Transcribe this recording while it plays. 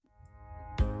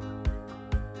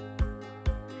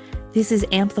This is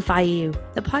Amplify You,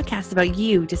 the podcast about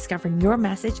you discovering your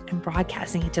message and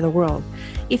broadcasting it to the world.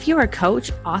 If you're a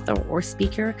coach, author, or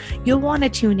speaker, you'll want to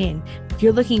tune in. If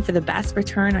you're looking for the best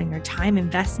return on your time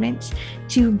investment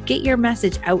to get your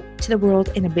message out to the world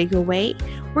in a bigger way,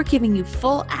 we're giving you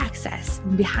full access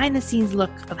and behind the scenes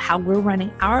look of how we're running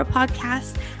our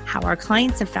podcast, how our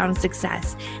clients have found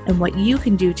success, and what you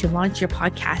can do to launch your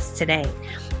podcast today.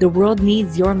 The world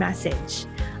needs your message.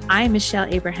 I'm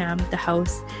Michelle Abraham, the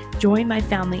host. Join my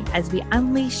family as we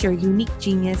unleash your unique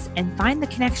genius and find the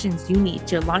connections you need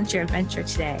to launch your adventure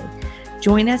today.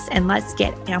 Join us and let's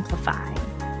get amplified.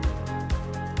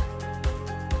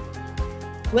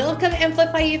 Welcome,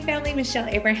 Amplify You family. Michelle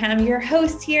Abraham, your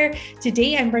host here.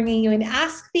 Today, I'm bringing you an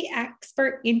Ask the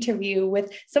Expert interview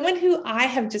with someone who I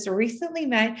have just recently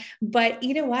met. But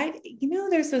you know what?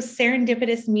 There's those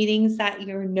serendipitous meetings that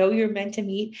you're meant to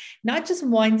meet, not just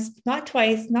once, not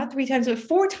twice, not 3 times, but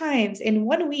 4 times in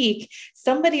 1 week.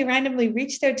 Somebody randomly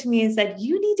reached out to me and said,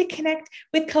 you need to connect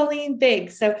with Colleen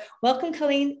Biggs. So welcome,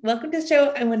 Colleen. Welcome to the show.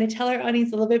 I want to tell our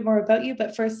audience a little bit more about you,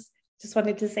 but first, just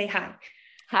wanted to say hi.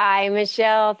 Hi,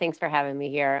 Michelle. Thanks for having me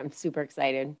here. I'm super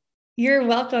excited. You're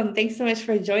welcome. Thanks so much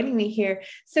for joining me here.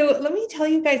 So let me tell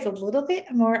you guys a little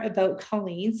bit more about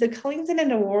Colleen. So Colleen's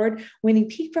an award-winning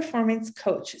peak performance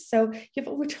coach. So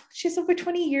she has over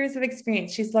 20 years of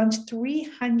experience. She's launched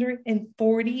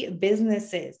 340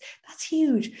 businesses. That's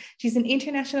huge. She's an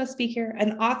international speaker,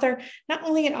 an author, not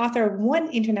only an author of 1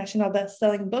 international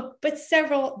best-selling book, but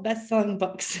several best-selling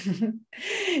books.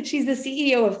 She's the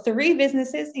CEO of 3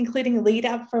 businesses, including Lead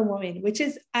Up for Women, which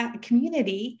is a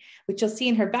community, which you'll see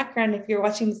in her background if you're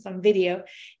watching this on video.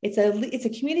 It's a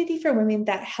community for women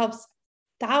that helps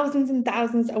thousands and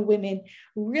thousands of women.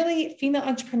 Really, female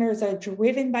entrepreneurs are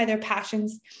driven by their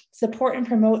passions, support and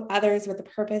promote others with a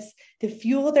purpose to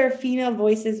fuel their female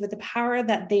voices with the power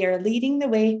that they are leading the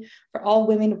way for all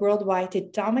women worldwide to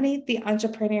dominate the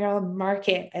entrepreneurial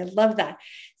market. I love that.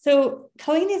 So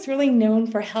Colleen is really known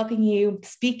for helping you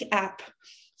speak up.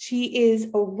 She is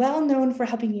well known for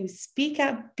helping you speak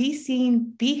up, be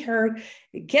seen, be heard,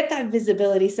 get that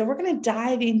visibility. So we're going to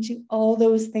dive into all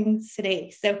those things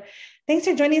today. So thanks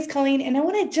for joining us, Colleen. And I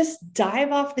want to just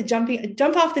jump off the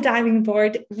diving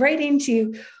board right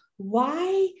into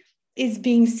why is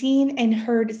being seen and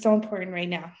heard so important right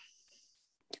now?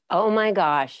 Oh my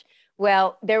gosh.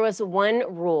 Well, there was one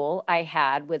rule I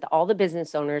had with all the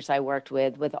business owners I worked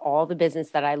with all the business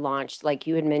that I launched, like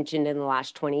you had mentioned in the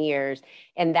last 20 years.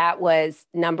 And that was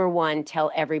number 1,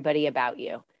 tell everybody about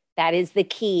you. That is the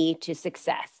key to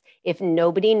success. If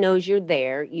nobody knows you're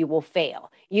there, you will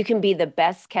fail. You can be the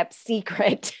best kept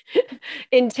secret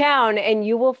in town and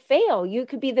you will fail. You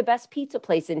could be the best pizza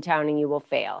place in town and you will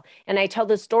fail. And I tell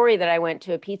the story that I went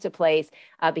to a pizza place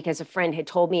because a friend had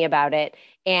told me about it.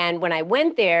 And when I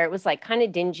went there, it was like kind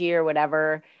of dingy or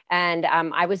whatever. And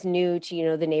I was new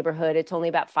to, the neighborhood. It's only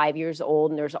about 5 years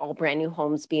old and there's all brand new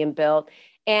homes being built.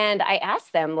 And I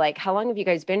asked them, like, how long have you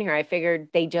guys been here? I figured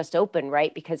they just opened,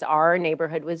 right? Because our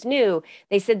neighborhood was new.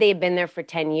 They said they had been there for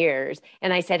 10 years.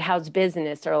 And I said, how's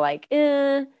business? They're like,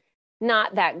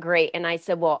 not that great. And I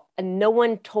said, well, no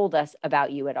one told us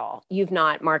about you at all. You've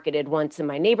not marketed once in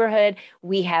my neighborhood.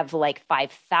 We have like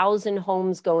 5,000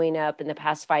 homes going up in the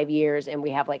past 5 years. And we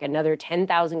have like another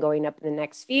 10,000 going up in the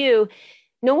next few.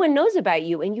 No one knows about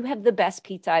you and you have the best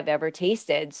pizza I've ever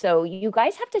tasted. So you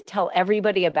guys have to tell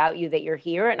everybody about you that you're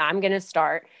here. And I'm going to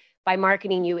start by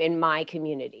marketing you in my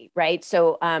community, right?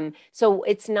 So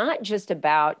it's not just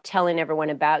about telling everyone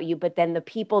about you, but then the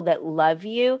people that love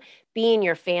you being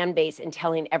your fan base and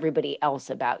telling everybody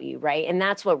else about you, right? And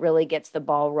that's what really gets the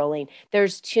ball rolling.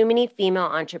 There's too many female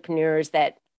entrepreneurs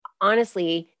that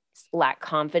honestly lack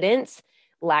confidence,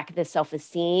 lack the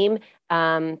self-esteem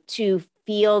to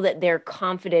feel that they're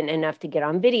confident enough to get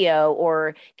on video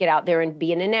or get out there and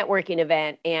be in a networking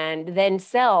event and then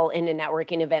sell in a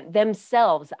networking event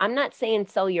themselves. I'm not saying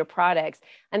sell your products.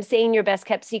 I'm saying your best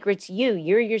kept secret's you.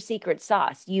 You're your secret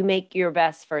sauce. You make your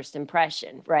best first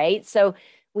impression, right? So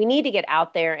we need to get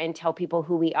out there and tell people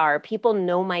who we are. People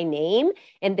know my name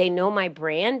and they know my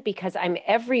brand because I'm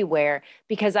everywhere,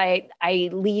 because I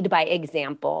lead by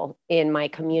example in my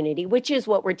community, which is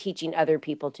what we're teaching other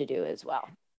people to do as well.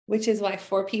 Which is why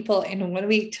 4 people in 1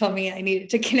 week told me I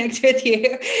needed to connect with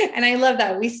you. And I love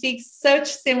that. We speak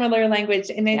such similar language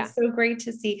and it's so great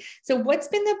to see. So what's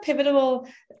been the pivotal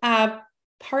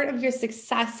part of your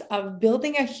success of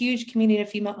building a huge community of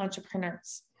female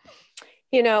entrepreneurs?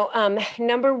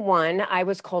 Number one, I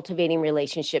was cultivating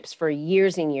relationships for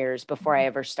years and years before I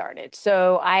ever started.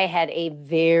 So I had a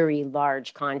very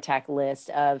large contact list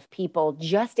of people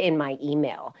just in my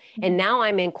email. And now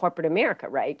I'm in corporate America,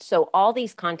 right? So all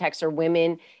these contacts are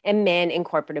women and men in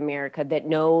corporate America that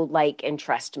know, like, and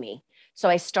trust me. So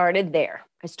I started there.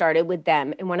 I started with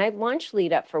them. And when I launched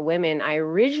Lead Up for Women, I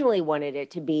originally wanted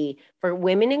it to be for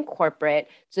women in corporate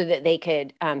so that they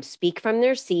could speak from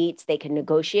their seats, they could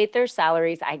negotiate their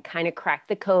salaries. I kind of cracked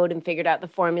the code and figured out the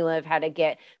formula of how to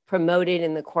get promoted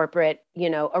in the corporate,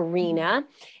 arena.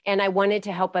 And I wanted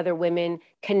to help other women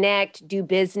connect, do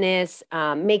business,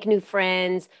 make new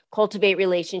friends, cultivate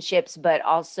relationships, but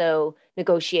also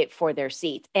negotiate for their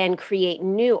seats and create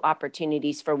new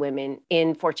opportunities for women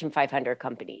in Fortune 500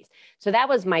 companies. So that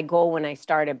was my goal when I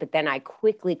started, but then I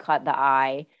quickly caught the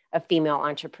eye of female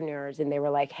entrepreneurs and they were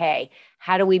like, hey,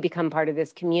 how do we become part of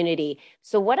this community?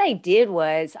 So what I did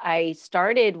was I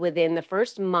started within the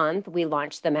first month, we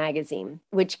launched the magazine,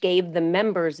 which gave the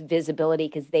members visibility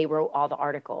because they wrote all the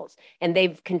articles and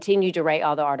they've continued to write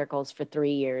all the articles for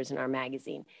 3 years in our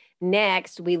magazine.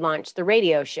 Next, we launched the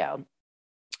radio show.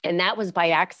 And that was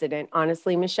by accident,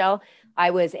 honestly, Michelle.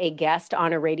 I was a guest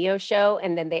on a radio show,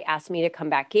 and then they asked me to come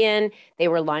back in. They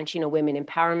were launching a women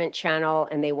empowerment channel,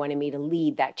 and they wanted me to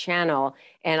lead that channel.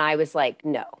 And I was like,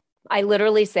 no. I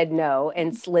literally said no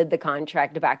and slid the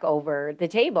contract back over the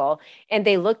table. And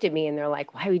they looked at me and they're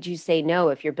like, why would you say no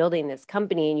if you're building this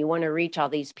company and you want to reach all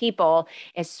these people,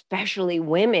 especially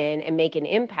women, and make an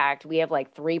impact? We have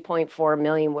like 3.4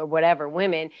 million or whatever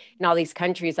women in all these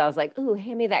countries. I was like, ooh,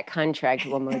 hand me that contract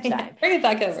one more time. Bring it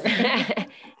back over.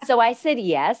 So I said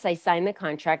yes. I signed the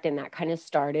contract, and that kind of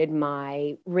started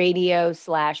my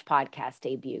radio/podcast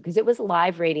debut because it was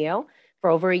live radio for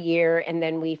over a year. And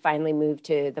then we finally moved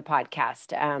to the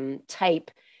podcast type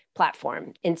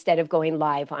platform instead of going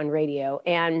live on radio.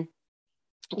 And,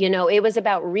 it was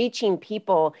about reaching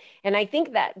people. And I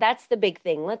think that that's the big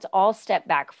thing. Let's all step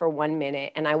back for 1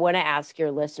 minute. And I want to ask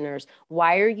your listeners,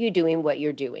 why are you doing what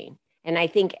you're doing? And I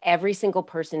think every single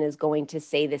person is going to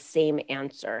say the same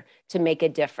answer: to make a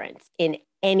difference in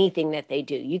anything that they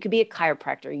do. You could be a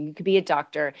chiropractor, you could be a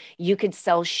doctor, you could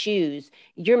sell shoes.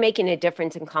 You're making a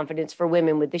difference in confidence for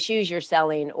women with the shoes you're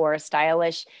selling, or a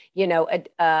stylish,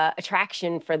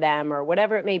 attraction for them, or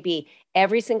whatever it may be.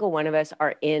 Every single one of us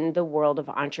are in the world of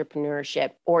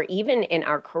entrepreneurship, or even in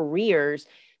our careers,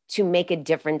 to make a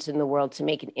difference in the world, to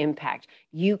make an impact.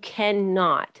 You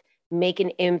cannot make an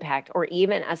impact or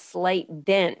even a slight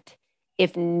dent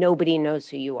if nobody knows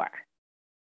who you are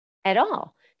at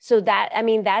all. So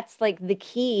that's like the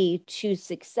key to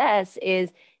success,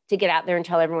 is to get out there and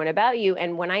tell everyone about you.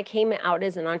 And when I came out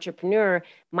as an entrepreneur,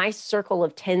 my circle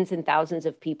of tens and thousands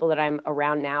of people that I'm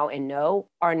around now and know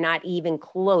are not even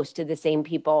close to the same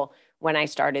people when I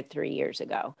started 3 years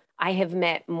ago. I have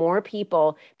met more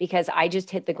people because I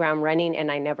just hit the ground running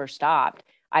and I never stopped.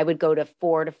 I would go to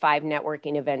 4 to 5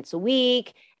 networking events a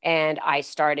week. And I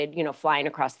started, flying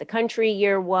across the country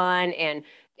year one and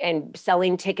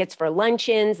selling tickets for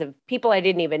luncheons of people I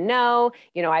didn't even know.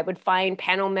 I would find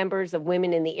panel members of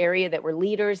women in the area that were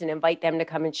leaders and invite them to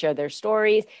come and share their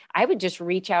stories. I would just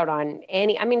reach out on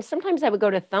sometimes I would go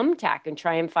to Thumbtack and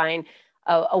try and find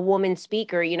a woman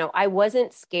speaker. I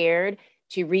wasn't scared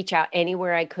to reach out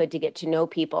anywhere I could to get to know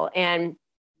people. And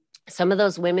some of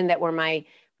those women that were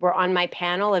on my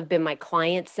panel have been my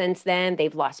clients since then.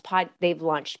 They've launched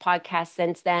podcasts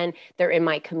since then. They're in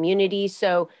my community.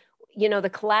 So, the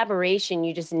collaboration,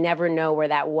 you just never know where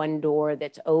that one door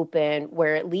that's open,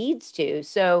 where it leads to.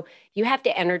 So you have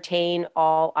to entertain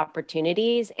all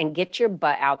opportunities and get your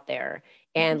butt out there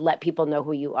and let people know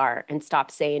who you are, and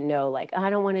stop saying no, like, I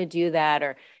don't want to do that.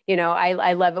 Or,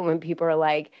 I love it when people are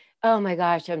like, oh my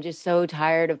gosh, I'm just so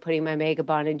tired of putting my makeup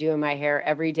on and doing my hair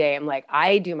every day. I'm like,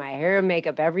 I do my hair and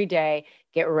makeup every day,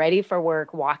 get ready for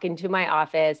work, walk into my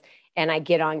office, and I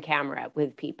get on camera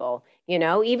with people.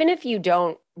 Even if you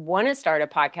don't want to start a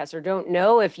podcast or don't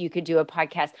know if you could do a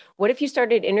podcast, what if you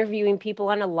started interviewing people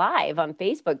on a live on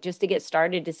Facebook just to get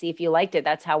started, to see if you liked it?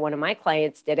 That's how one of my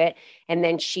clients did it. And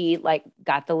then she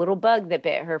got the little bug that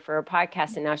bit her for a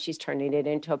podcast, and now she's turning it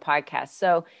into a podcast.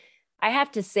 So I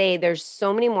have to say, there's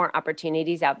so many more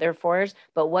opportunities out there for us,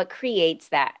 but what creates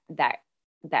that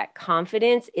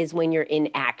confidence is when you're in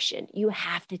action. You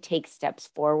have to take steps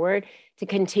forward to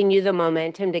continue the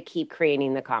momentum to keep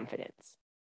creating the confidence.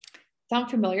 Sound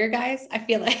familiar, guys? I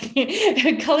feel like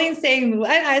Colleen's saying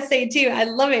what I say too. I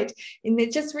love it. And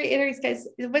it just reiterates, guys,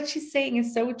 what she's saying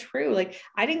is so true. Like,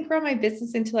 I didn't grow my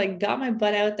business until I got my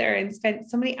butt out there and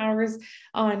spent so many hours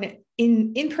on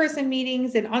in-person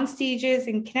meetings and on stages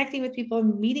and connecting with people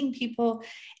and meeting people.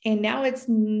 And now this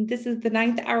is the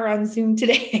ninth hour on Zoom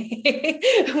today.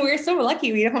 We're so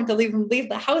lucky we don't have to leave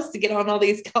the house to get on all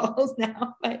these calls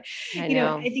now. But I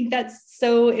know. I think that's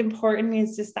so important,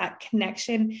 is just that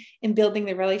connection and building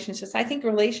the relationships. I think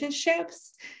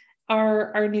relationships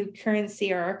are our new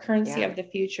currency, or our currency of the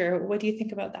future. What do you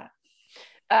think about that?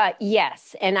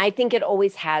 Yes. And I think it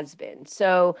always has been.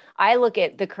 So I look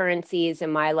at the currencies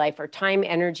in my life are time,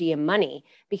 energy, and money,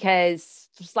 because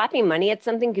slapping money at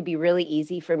something could be really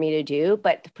easy for me to do,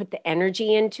 but to put the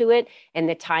energy into it and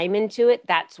the time into it,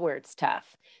 that's where it's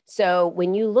tough. So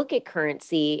when you look at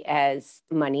currency as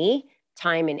money,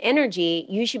 time, and energy,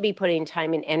 you should be putting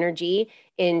time and energy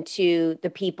into the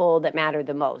people that matter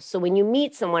the most. So when you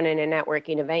meet someone in a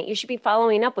networking event, you should be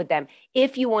following up with them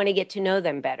if you want to get to know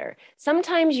them better.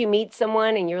 Sometimes you meet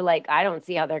someone and you're like, I don't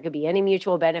see how there could be any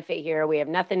mutual benefit here. We have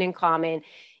nothing in common.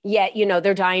 Yet,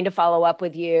 they're dying to follow up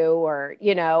with you, or,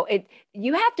 you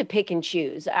have to pick and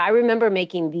choose. I remember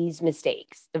making these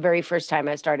mistakes the very first time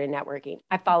I started networking.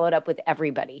 I followed up with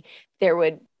everybody. There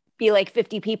would be like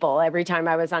 50 people every time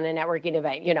I was on a networking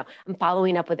event. I'm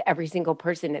following up with every single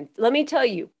person. And let me tell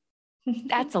you,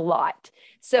 that's a lot.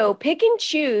 So pick and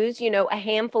choose, a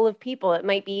handful of people. It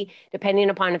might be,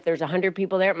 depending upon if there's 100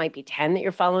 people there, it might be 10 that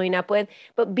you're following up with,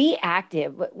 but be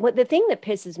active. The thing that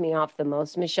pisses me off the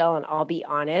most, Michelle, and I'll be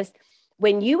honest,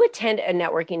 when you attend a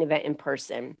networking event in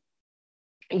person,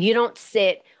 you don't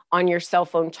sit on your cell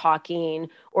phone talking,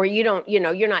 or you don't,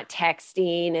 you're not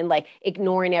texting and like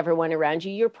ignoring everyone around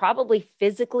you. You're probably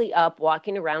physically up,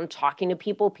 walking around, talking to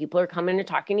people. People are coming and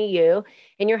talking to you,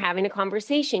 and you're having a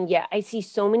conversation. Yeah, I see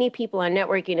so many people on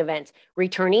networking events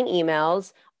returning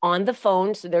emails on the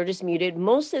phone, so they're just muted.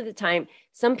 Most of the time,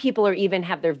 some people are even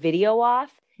have their video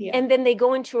off, and then they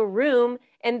go into a room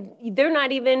and they're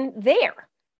not even there.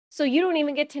 So you don't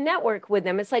even get to network with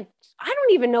them. It's like, I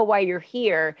don't even know why you're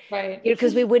here, right?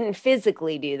 Because we wouldn't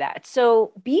physically do that.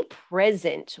 So be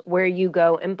present where you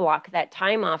go and block that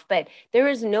time off. But there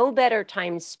is no better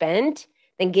time spent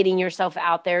than getting yourself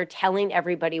out there, telling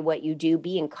everybody what you do,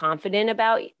 being confident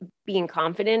about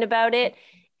it,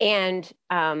 and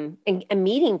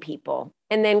meeting people,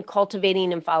 and then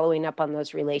cultivating and following up on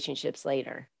those relationships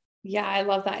later. Yeah, I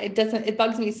love that. It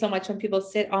bugs me so much when people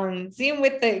sit on Zoom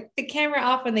with the camera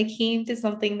off when they came to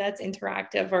something that's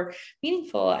interactive or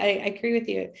meaningful. I agree with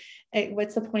you.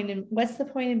 What's the point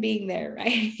in being there,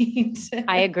 right?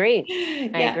 I agree.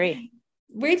 I Yeah. agree.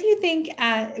 Where do you think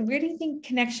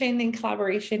connection and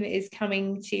collaboration is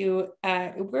coming to,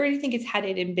 where do you think it's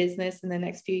headed in business in the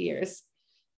next few years?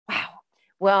 Wow.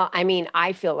 Well, I mean,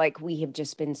 I feel like we have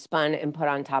just been spun and put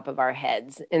on top of our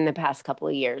heads in the past couple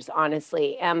of years,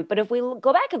 honestly. But if we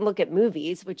go back and look at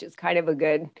movies, which is kind of a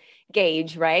good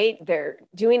gauge, right? They're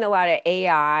doing a lot of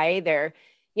AI.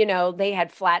 They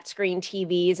had flat screen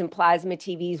TVs and plasma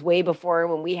TVs way before,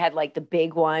 when we had like the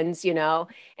big ones.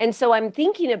 And so I'm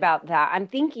thinking about that.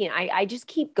 I just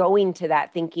keep going to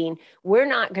that, thinking we're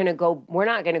not going to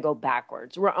go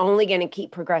backwards. We're only going to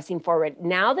keep progressing forward.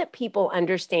 Now that people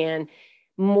understand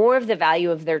more of the value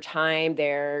of their time,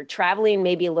 they're traveling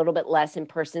maybe a little bit less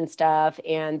in-person stuff,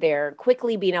 and they're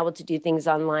quickly being able to do things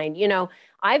online.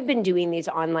 I've been doing these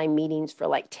online meetings for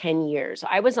like 10 years.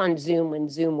 I was on Zoom when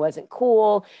Zoom wasn't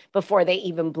cool, before they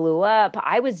even blew up.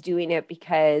 I was doing it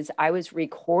because I was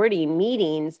recording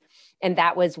meetings, and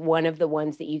that was one of the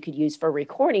ones that you could use for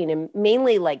recording. And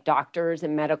mainly like doctors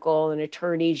and medical and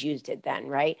attorneys used it then,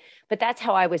 right? But that's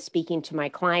how I was speaking to my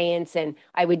clients. And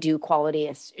I would do quality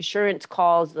assurance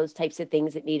calls, those types of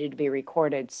things that needed to be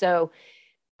recorded. So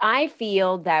I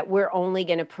feel that we're only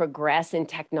going to progress in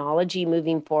technology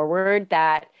moving forward,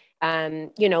 that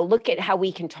look at how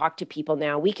we can talk to people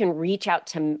now. We can reach out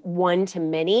to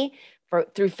many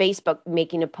through Facebook,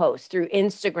 making a post, through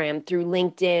Instagram, through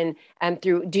LinkedIn, and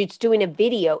through just doing a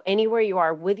video anywhere you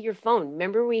are with your phone.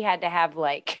 Remember, we had to have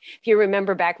if you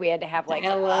remember back, we had to have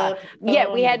we had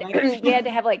we had to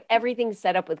have like everything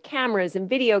set up with cameras and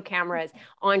video cameras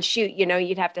on shoot.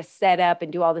 You'd have to set up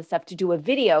and do all this stuff to do a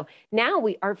video. Now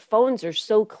our phones are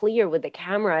so clear with the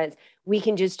cameras. We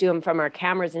can just do them from our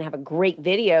cameras and have a great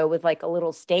video with like a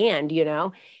little stand,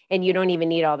 and you don't even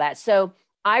need all that. So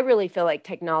I really feel like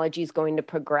technology is going to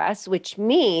progress, which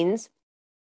means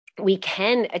we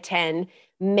can attend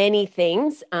many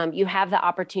things. You have the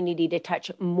opportunity to touch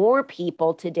more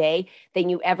people today than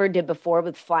you ever did before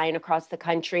with flying across the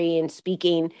country and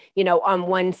speaking, on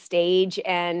one stage.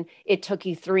 And it took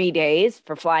you 3 days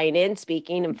for flying in,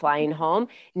 speaking, and flying home.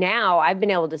 Now I've been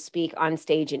able to speak on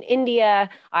stage in India.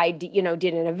 I,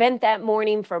 did an event that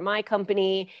morning for my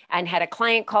company and had a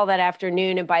client call that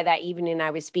afternoon. And by that evening, I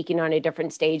was speaking on a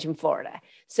different stage in Florida.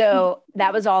 So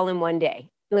that was all in one day.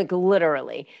 Like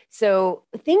literally. So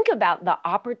think about the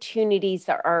opportunities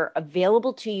that are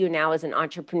available to you now as an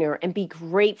entrepreneur and be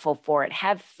grateful for it.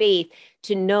 Have faith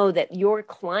to know that your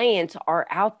clients are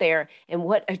out there, and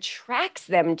what attracts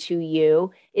them to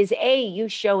you is A, you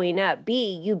showing up,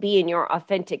 B, you being your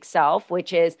authentic self,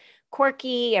 which is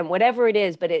quirky and whatever it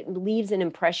is, but it leaves an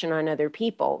impression on other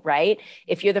people, right?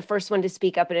 If you're the first one to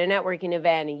speak up at a networking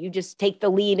event and you just take the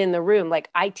lead in the room, like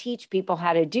I teach people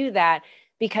how to do that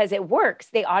because it works.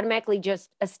 They automatically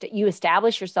you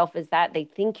establish yourself as that. They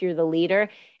think you're the leader,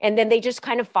 and then they just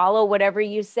kind of follow whatever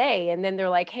you say. And then they're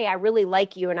like, hey, I really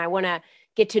like you and I want to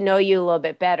get to know you a little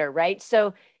bit better, right?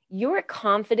 So your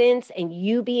confidence and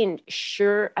you being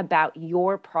sure about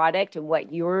your product and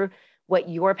what you're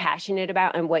passionate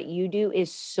about and what you do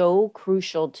is so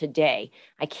crucial today.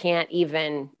 I can't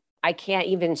even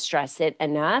stress it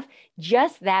enough.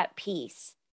 Just that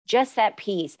piece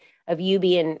of you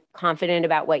being confident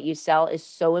about what you sell is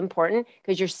so important,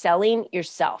 because you're selling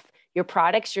yourself. Your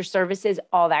products, your services,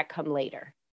 all that come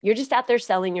later. You're just out there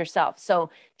selling yourself.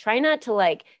 So try not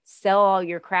to sell all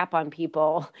your crap on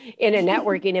people in a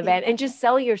networking event, and just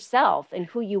sell yourself and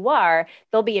who you are.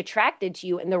 They'll be attracted to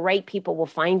you and the right people will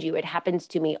find you. It happens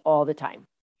to me all the time.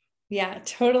 Yeah,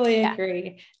 totally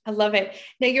agree. I love it.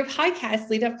 Now, your podcast,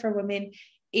 Lead Up for Women,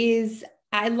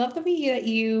 I love the way that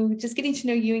you, just getting to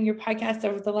know you and your podcast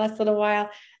over the last little while.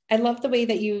 I love the way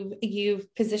that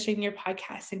you've positioned your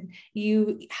podcast and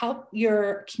you help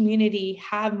your community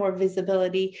have more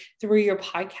visibility through your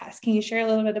podcast. Can you share a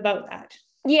little bit about that?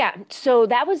 Yeah. So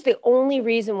that was the only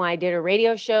reason why I did a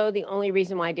radio show, the only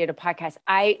reason why I did a podcast.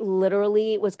 I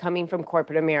literally was coming from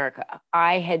corporate America.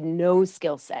 I had no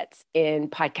skill sets in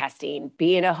podcasting,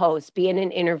 being a host, being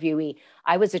an interviewee.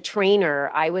 I was a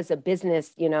trainer. I was a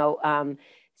business,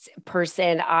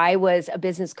 person. I was a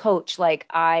business coach. Like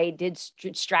I did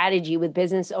strategy with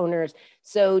business owners.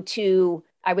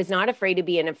 I was not afraid to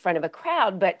be in front of a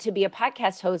crowd, but to be a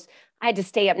podcast host, I had to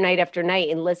stay up night after night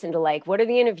and listen to what are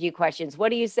the interview questions? What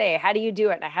do you say? How do you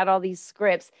do it? And I had all these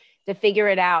scripts to figure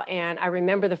it out. And I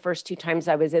remember the first 2 times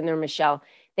I was in there, Michelle,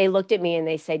 they looked at me and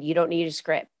they said, you don't need a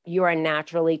script. You are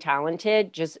naturally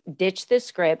talented. Just ditch the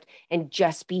script and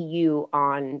just be you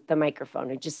on the microphone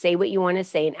and just say what you want to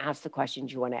say and ask the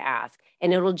questions you want to ask.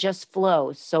 And it'll just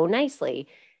flow so nicely.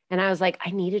 And I was like,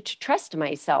 I needed to trust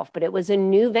myself, but it was a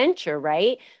new venture,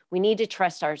 right? We need to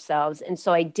trust ourselves. And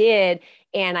so I did.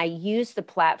 And I used the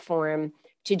platform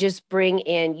to just bring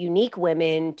in unique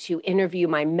women to interview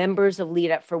my members of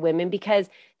Lead Up for Women, because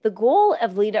the goal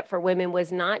of Lead Up for Women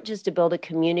was not just to build a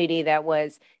community that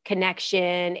was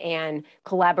connection and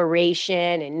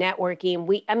collaboration and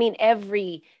networking.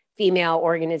 Every female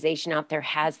organization out there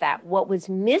has that. What was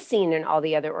missing in all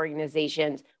the other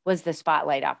organizations was the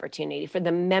spotlight opportunity for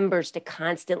the members to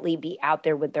constantly be out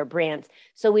there with their brands.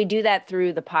 So we do that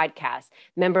through the podcast,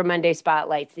 Member Monday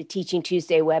Spotlights, the Teaching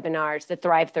Tuesday webinars, the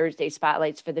Thrive Thursday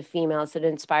Spotlights for the females that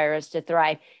inspire us to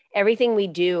thrive. Everything we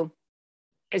do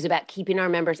is about keeping our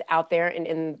members out there and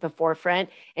in the forefront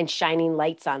and shining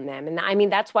lights on them.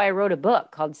 And that's why I wrote a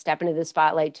book called Step Into the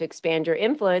Spotlight to Expand Your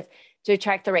Influence, to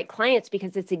attract the right clients,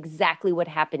 because it's exactly what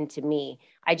happened to me.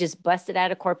 I just busted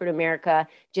out of corporate America,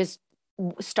 just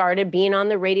started being on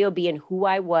the radio, being who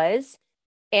I was.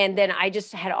 And then I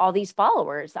just had all these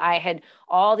followers. I had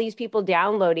all these people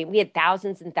downloading. We had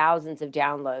thousands and thousands of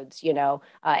downloads,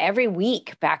 every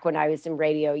week back when I was in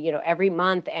radio, every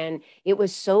month. And it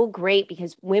was so great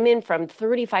because women from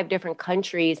 35 different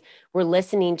countries were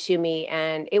listening to me.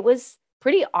 And it was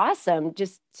pretty awesome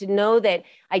just to know that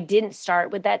I didn't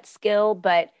start with that skill,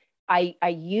 but I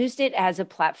used it as a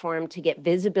platform to get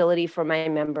visibility for my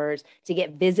members, to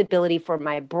get visibility for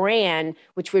my brand,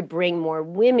 which would bring more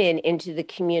women into the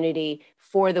community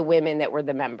for the women that were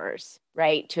the members,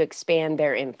 right? To expand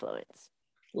their influence.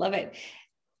 Love it.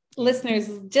 Listeners,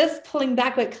 just pulling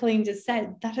back what Colleen just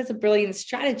said, that is a brilliant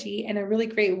strategy and a really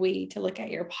great way to look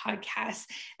at your podcast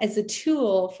as a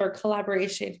tool for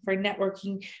collaboration, for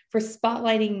networking, for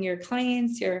spotlighting your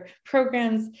clients, your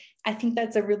programs. I think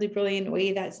that's a really brilliant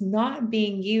way that's not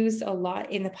being used a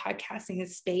lot in the podcasting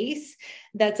space.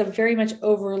 That's a very much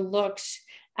overlooked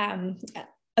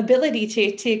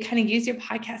ability to kind of use your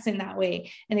podcast in that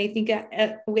way. And I think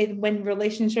when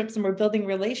relationships and we're building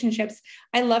relationships,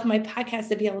 I love my podcast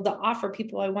to be able to offer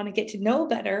people I want to get to know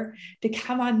better to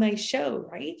come on my show,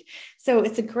 right? So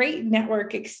it's a great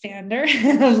network expander.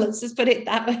 Let's just put it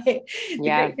that way. It's a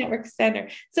great network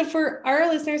expander. So for our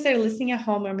listeners that are listening at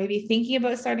home or maybe thinking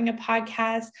about starting a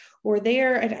podcast, or they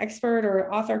are an expert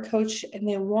or author coach and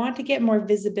they want to get more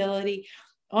visibility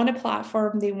on a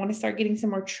platform, they want to start getting some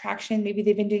more traction. Maybe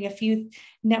they've been doing a few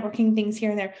networking things here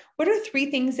and there. What are three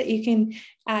things that you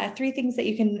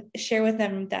can share with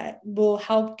them that will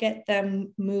help get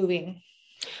them moving?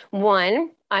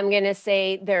 One, I'm going to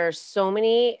say there are so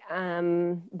many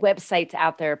websites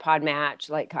out there, Podmatch,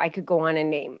 like I could go on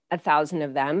and name 1,000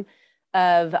 of them,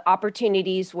 of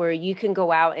opportunities where you can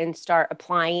go out and start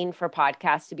applying for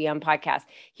podcasts to be on podcasts.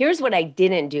 Here's what I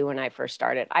didn't do when I first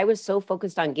started. I was so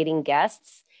focused on getting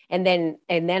guests. And then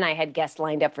I had guests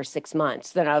lined up for 6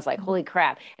 months. Then I was like, holy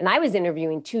crap. And I was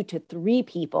interviewing 2 to 3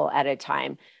 people at a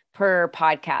time per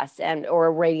podcast or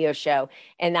a radio show.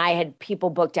 And I had people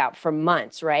booked out for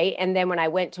months, right? And then when I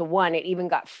went to one, it even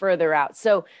got further out.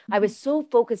 So I was so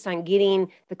focused on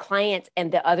getting the clients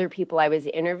and the other people I was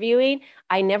interviewing.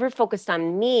 I never focused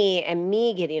on me and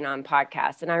me getting on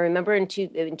podcasts. And I remember in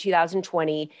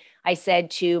 2020, I said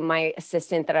to my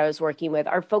assistant that I was working with,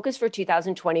 our focus for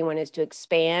 2021 is to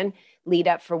expand lead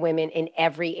up for women in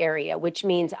every area, which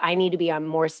means I need to be on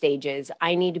more stages.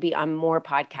 I need to be on more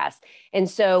podcasts. And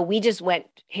so we just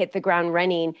hit the ground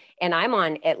running, and I'm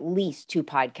on at least 2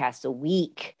 podcasts a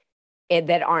week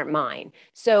that aren't mine.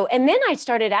 So, and then I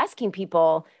started asking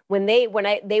people when they would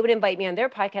invite me on their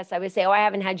podcast, I would say, oh, I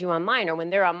haven't had you on mine. Or when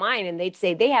they're on mine and they'd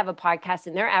say they have a podcast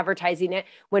and they're advertising it.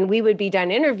 When we would be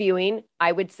done interviewing,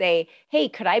 I would say, hey,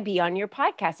 could I be on your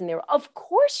podcast? And they were, of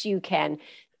course you can.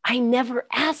 I never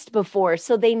asked before,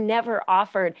 so they never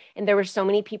offered. And there were so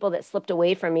many people that slipped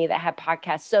away from me that had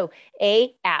podcasts. So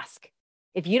ask.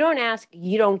 If you don't ask,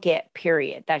 you don't get,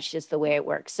 period. That's just the way it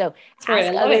works. So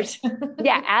ask others.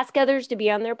 Ask others to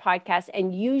be on their podcast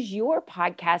and use your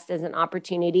podcast as an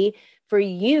opportunity for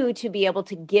you to be able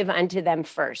to give unto them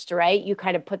first, right? You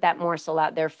kind of put that morsel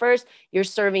out there first. You're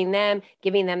serving them,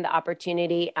 giving them the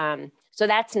opportunity. So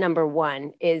that's number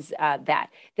one is that.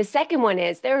 The second one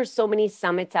is there are so many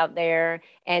summits out there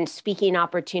and speaking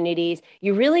opportunities.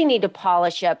 You really need to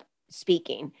polish up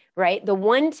speaking, right? The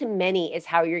one to many is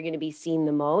how you're going to be seen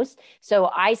the most.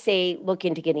 So I say, look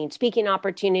into getting speaking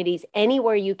opportunities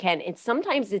anywhere you can. And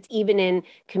sometimes it's even in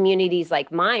communities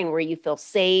like mine where you feel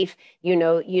safe, you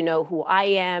know who I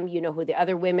am, you know who the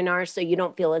other women are, so you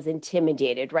don't feel as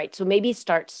intimidated, right? So maybe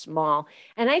start small.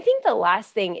 And I think the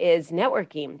last thing is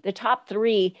networking. The top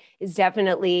 3 is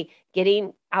definitely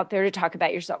getting out there to talk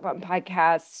about yourself on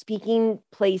podcasts, speaking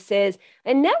places,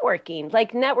 and networking.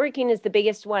 Like networking is the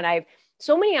biggest one. I've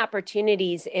so many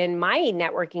opportunities in my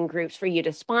networking groups for you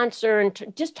to sponsor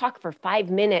and just talk for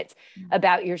 5 minutes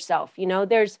about yourself. You know,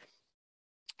 there's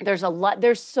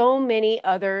so many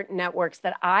other networks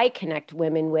that I connect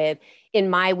women with in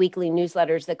my weekly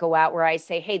newsletters that go out where I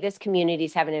say, hey, this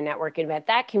community's having a networking event.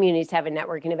 That community's having a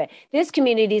networking event. This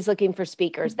community's looking for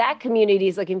speakers. That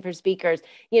community's looking for speakers.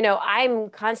 You know, I'm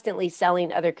constantly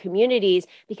selling other communities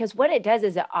because what it does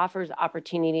is it offers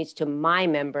opportunities to my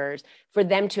members for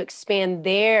them to expand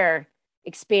their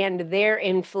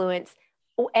influence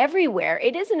everywhere.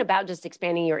 It isn't about just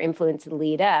expanding your influence and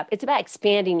lead up. It's about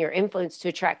expanding your influence to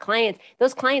attract clients.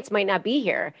 Those clients might not be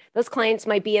here. Those clients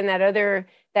might be in that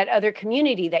other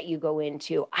community that you go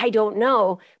into. I don't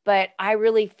know, but I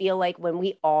really feel like when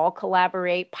we all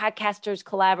collaborate, podcasters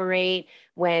collaborate,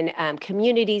 when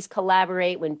communities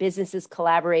collaborate, when businesses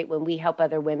collaborate, when we help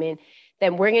other women,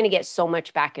 then we're going to get so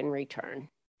much back in return.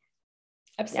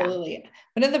 Absolutely. Yeah.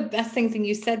 One of the best things, and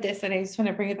you said this, and I just want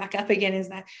to bring it back up again, is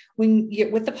that when you're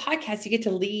with the podcast, you get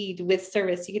to lead with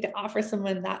service. You get to offer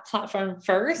someone that platform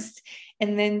first.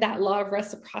 And then that law of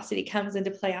reciprocity comes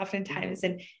into play oftentimes,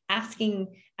 and asking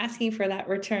for that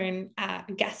return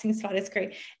guesting spot is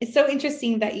great. It's so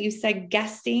interesting that you said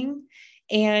guesting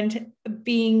and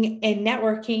being in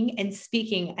networking and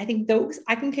speaking. I think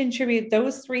I can contribute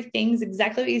those 3 things,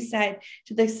 exactly what you said,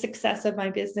 to the success of my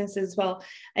business as well.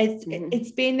 It's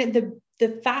been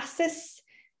the fastest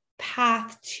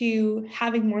path to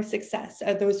having more success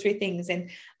of those 3 things. And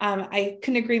I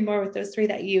couldn't agree more with those 3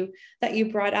 that you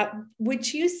brought up.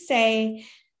 Would you say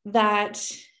that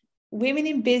women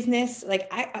in business, like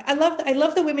I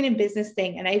love the women in business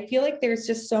thing. And I feel like there's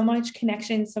just so much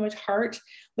connection, so much heart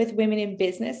with women in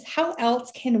business. How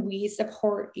else can we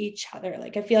support each other?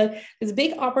 Like, I feel like there's a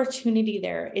big opportunity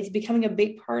there. It's becoming a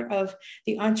big part of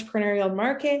the entrepreneurial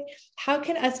market. How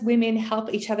can us women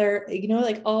help each other?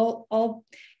 Like all all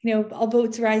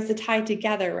boats rise the tide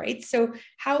together, right? So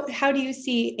how do you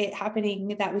see it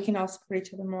happening that we can all support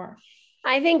each other more?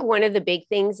 I think one of the big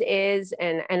things is,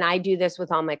 and I do this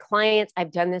with all my clients,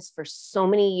 I've done this for so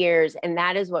many years, and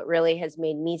that is what really has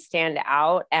made me stand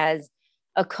out as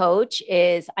a coach,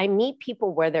 is I meet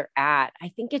people where they're at.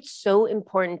 I think it's so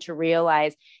important to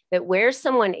realize that where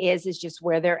someone is just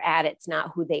where they're at. It's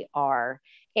not who they are.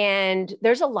 And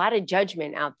there's a lot of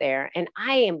judgment out there. And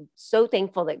I am so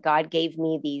thankful that God gave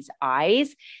me these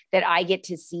eyes that I get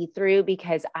to see through,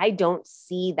 because I don't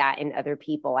see that in other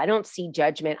people. I don't see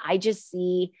judgment. I just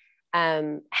see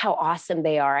how awesome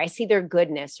they are. I see their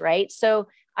goodness, right? So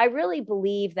I really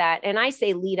believe that. And I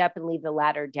say lead up and leave the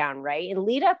ladder down, right? And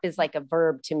lead up is like a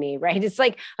verb to me, right? It's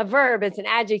like a verb, it's an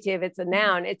adjective, it's a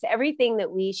noun, it's everything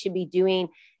that we should be doing.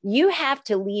 You have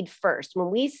to lead first. When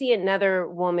we see another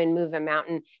woman move a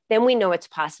mountain, then we know it's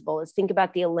possible. Let's think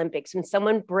about the Olympics. When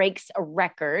someone breaks a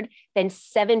record, then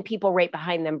 7 people right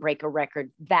behind them break a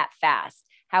record that fast.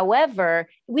 However,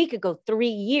 we could go 3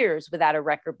 years without a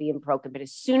record being broken. But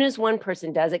as soon as one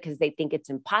person does it because they think it's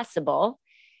impossible,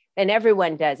 then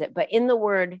everyone does it. But in the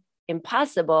word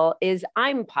impossible is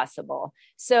I'm possible.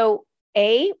 So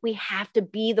we have to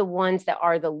be the ones that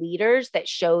are the leaders that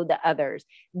show the others.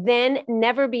 Then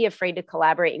never be afraid to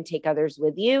collaborate and take others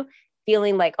with you,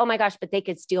 feeling like, oh my gosh, but they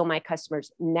could steal my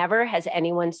customers. Never has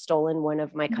anyone stolen one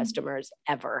of my customers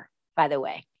ever, by the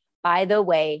way. By the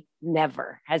way,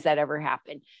 never has that ever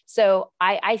happened. So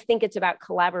I think it's about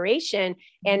collaboration.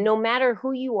 And no matter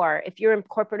who you are, if you're in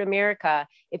corporate America,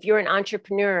 if you're an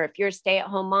entrepreneur, if you're a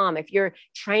stay-at-home mom, if you're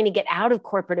trying to get out of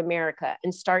corporate America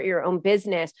and start your own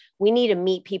business, we need to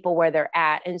meet people where they're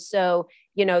at. And so,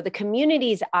 the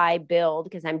communities I build,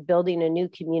 because I'm building a new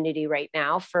community right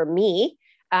now for me,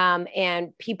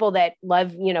 and people that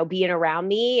love, being around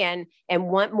me and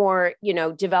want more,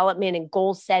 development and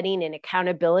goal setting and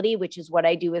accountability, which is what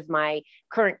I do with my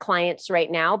current clients right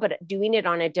now, but doing it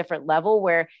on a different level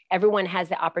where everyone has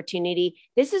the opportunity.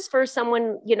 This is for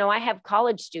someone, I have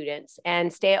college students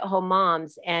and stay-at-home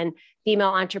moms and female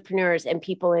entrepreneurs and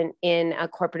people in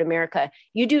corporate America.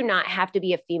 You do not have to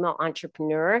be a female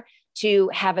entrepreneur to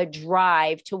have a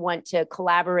drive to want to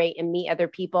collaborate and meet other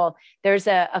people. There's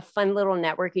a fun little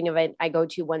networking event I go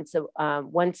to once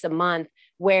a month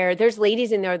where there's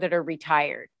ladies in there that are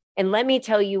retired. And let me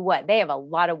tell you what, they have a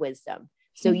lot of wisdom.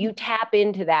 So you tap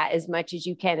into that as much as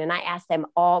you can. And I ask them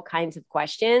all kinds of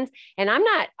questions. And I'm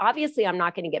not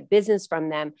going to get business from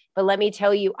them, but let me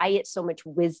tell you, I get so much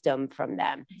wisdom from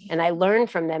them and I learn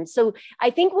from them. So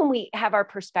I think when we have our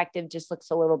perspective just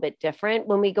looks a little bit different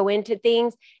when we go into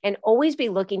things, and always be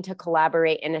looking to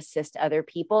collaborate and assist other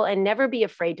people, and never be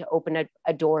afraid to open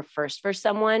a door first for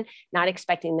someone, not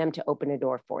expecting them to open a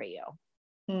door for you.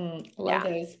 Love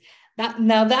those.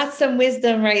 Now that's some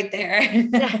wisdom right there.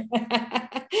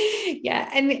 Yeah.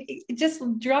 And just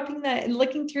dropping that and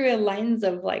looking through a lens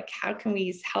of like, how can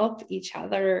we help each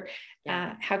other?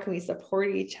 How can we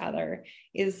support each other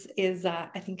is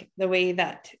I think the way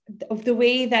that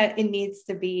it needs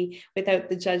to be without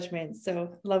the judgment.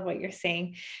 So love what you're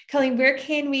saying. Colleen, where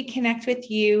can we connect with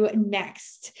you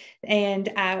next?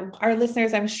 And our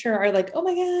listeners, I'm sure, are like, oh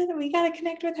my God, we got to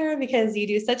connect with her because you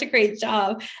do such a great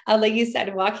job. Like you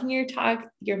said, walking your talk,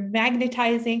 you're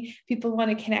magnetizing. People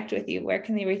want to connect with you. Where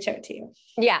can they reach out to you?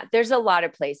 Yeah, there's a lot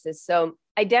of places. So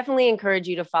I definitely encourage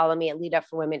you to follow me at Lead Up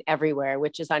for Women Everywhere,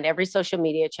 which is on every social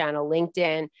media channel,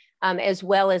 LinkedIn, as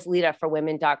well as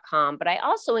leadupforwomen.com. But I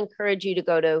also encourage you to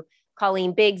go to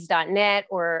ColleenBiggs.net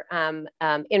or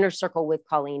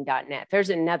innercirclewithcolleen.net. There's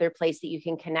another place that you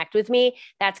can connect with me.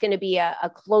 That's going to be a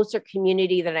closer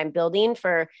community that I'm building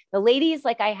for the ladies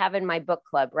like I have in my book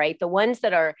club, right? The ones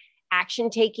that are action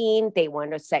taking, they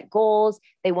want to set goals,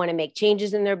 they want to make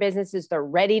changes in their businesses, they're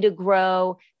ready to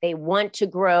grow, they want to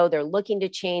grow, they're looking to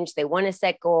change, they want to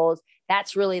set goals.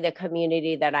 That's really the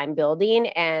community that I'm building.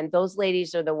 And those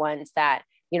ladies are the ones that,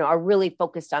 are really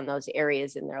focused on those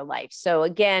areas in their life. So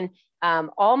again,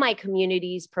 all my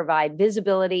communities provide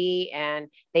visibility and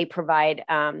they provide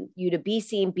you to be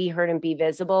seen, be heard, and be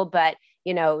visible. But,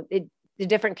 the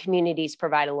different communities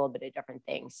provide a little bit of different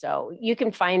things. So you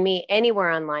can find me anywhere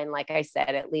online, like I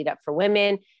said, at Lead Up for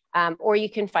Women, or you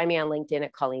can find me on LinkedIn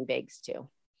at Colleen Biggs too.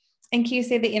 And can you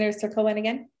say the Inner Circle one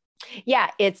again? Yeah,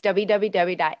 it's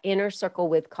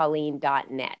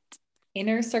www.innercirclewithcolleen.net.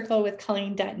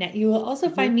 innercirclewithcolleen.net. You will also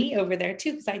find me over there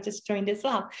too, because I just joined as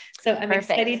well. So I'm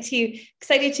excited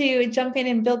to jump in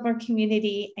and build more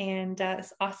community. And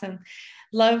it's awesome.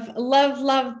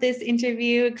 Love this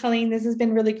interview, Colleen. This has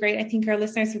been really great. I think our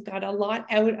listeners have got a lot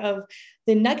out of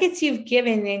the nuggets you've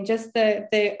given, and just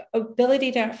the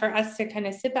ability for us to kind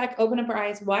of sit back, open up our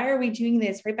eyes. Why are we doing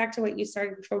this? Right back to what you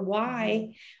started before. Why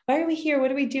are we here?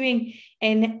 What are we doing?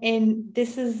 And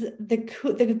this is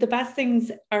the best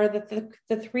things are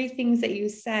the three things that you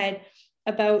said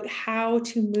about how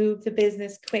to move the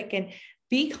business quick, and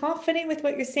be confident with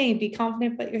what you're saying. Be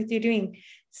confident with what you're doing.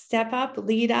 Step up,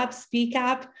 lead up, speak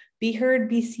up, be heard,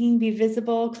 be seen, be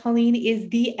visible. Colleen is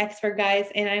the expert, guys.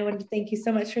 And I want to thank you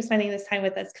so much for spending this time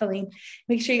with us, Colleen.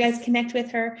 Make sure you guys connect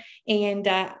with her and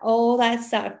all that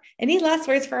stuff. Any last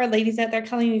words for our ladies out there,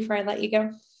 Colleen, before I let you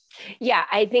go? Yeah,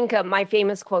 I think my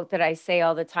famous quote that I say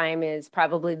all the time is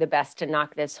probably the best to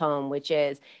knock this home, which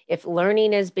is, if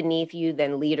learning is beneath you,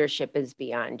 then leadership is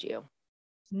beyond you.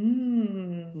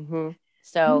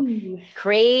 So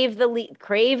crave the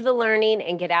learning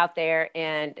and get out there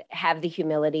and have the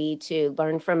humility to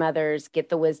learn from others, get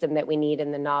the wisdom that we need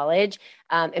and the knowledge,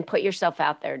 and put yourself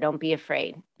out there. Don't be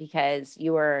afraid, because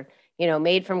you are,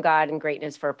 made from God and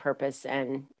greatness for a purpose,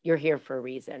 and you're here for a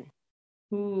reason.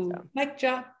 Mic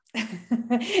drop.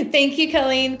 Thank you,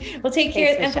 Colleen. Well, take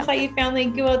care. Amplify You family.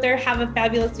 Go out there. Have a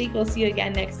fabulous week. We'll see you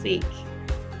again next week.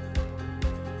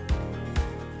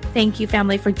 Thank you,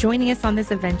 family, for joining us on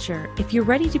this adventure. If you're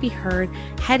ready to be heard,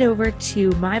 head over to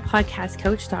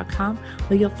mypodcastcoach.com,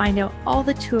 where you'll find out all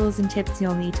the tools and tips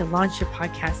you'll need to launch your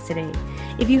podcast today.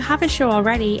 If you have a show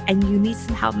already and you need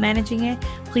some help managing it,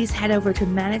 please head over to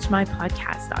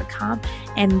managemypodcast.com,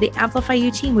 and the Amplify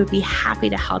You team would be happy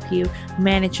to help you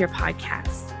manage your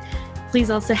podcast. Please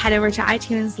also head over to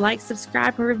iTunes, like,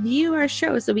 subscribe, and review our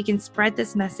show so we can spread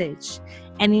this message.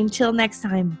 And until next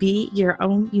time, be your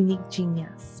own unique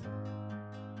genius.